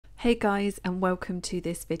Hey guys, and welcome to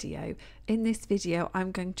this video. In this video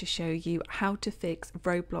I'm going to show you how to fix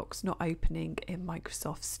Roblox not opening in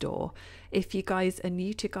Microsoft Store. If you guys are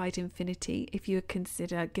new to Guide Infinity, if you would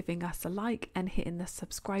consider giving us a like and hitting the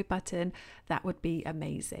subscribe button, that would be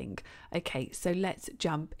amazing. Okay, so let's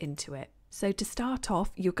jump into it. So to start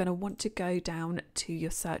off, you're going to want to go down to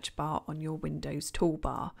your search bar on your Windows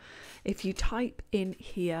toolbar. If you type in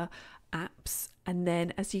here apps, and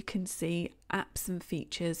then as you can see, apps and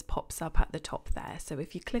features pops up at the top there. So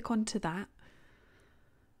if you click onto that,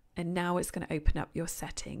 and now it's going to open up your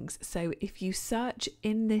settings. So if you search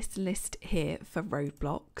in this list here for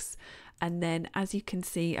Roblox, and then as you can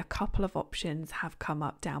see, a couple of options have come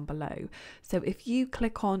up down below. So if you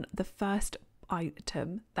click on the first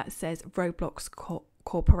item that says Roblox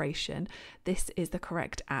Corporation, this is the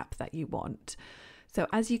correct app that you want. So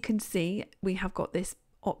as you can see, we have got this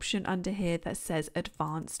option under here that says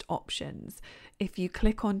advanced options. If you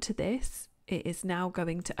click onto this, it is now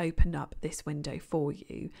going to open up this window for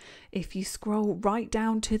you. If you scroll right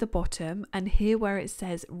down to the bottom and here where it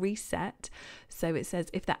says reset, so it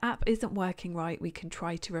says if the app isn't working right, we can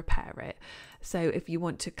try to repair it. So if you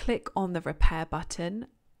want to click on the repair button,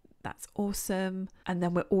 that's awesome. And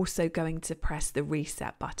then we're also going to press the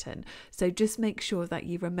reset button. So just make sure that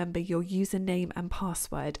you remember your username and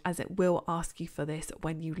password, as it will ask you for this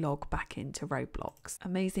when you log back into Roblox.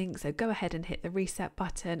 Amazing. So go ahead and hit the reset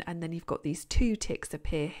button, and then you've got these two ticks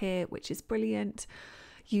appear here, which is brilliant.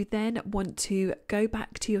 You then want to go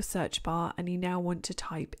back to your search bar and you now want to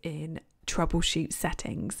type in troubleshoot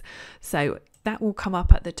settings. So that will come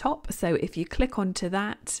up at the top. So if you click onto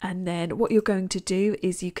that, and then what you're going to do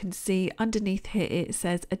is you can see underneath here it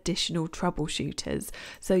says additional troubleshooters.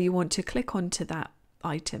 So you want to click onto that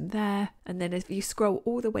item there, and then if you scroll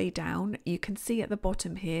all the way down, you can see at the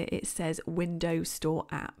bottom here it says Windows Store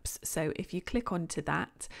apps. So if you click onto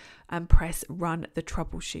that and press run the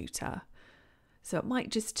troubleshooter. So it might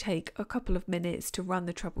just take a couple of minutes to run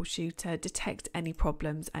the troubleshooter, detect any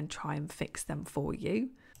problems and try and fix them for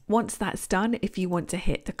you. Once that's done, if you want to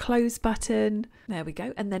hit the close button, there we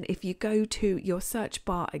go. And then if you go to your search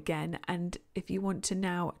bar again, and if you want to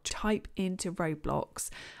now type into Roblox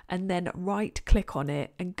and then right click on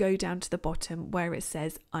it and go down to the bottom where it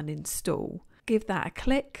says uninstall, give that a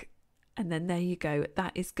click. And then there you go,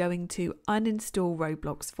 that is going to uninstall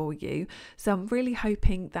Roblox for you. So I'm really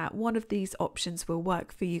hoping that one of these options will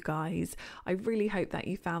work for you guys. I really hope that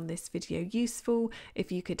you found this video useful.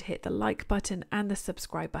 If you could hit the like button and the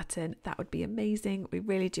subscribe button, that would be amazing. We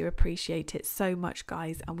really do appreciate it so much,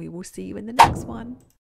 guys, and we will see you in the next one.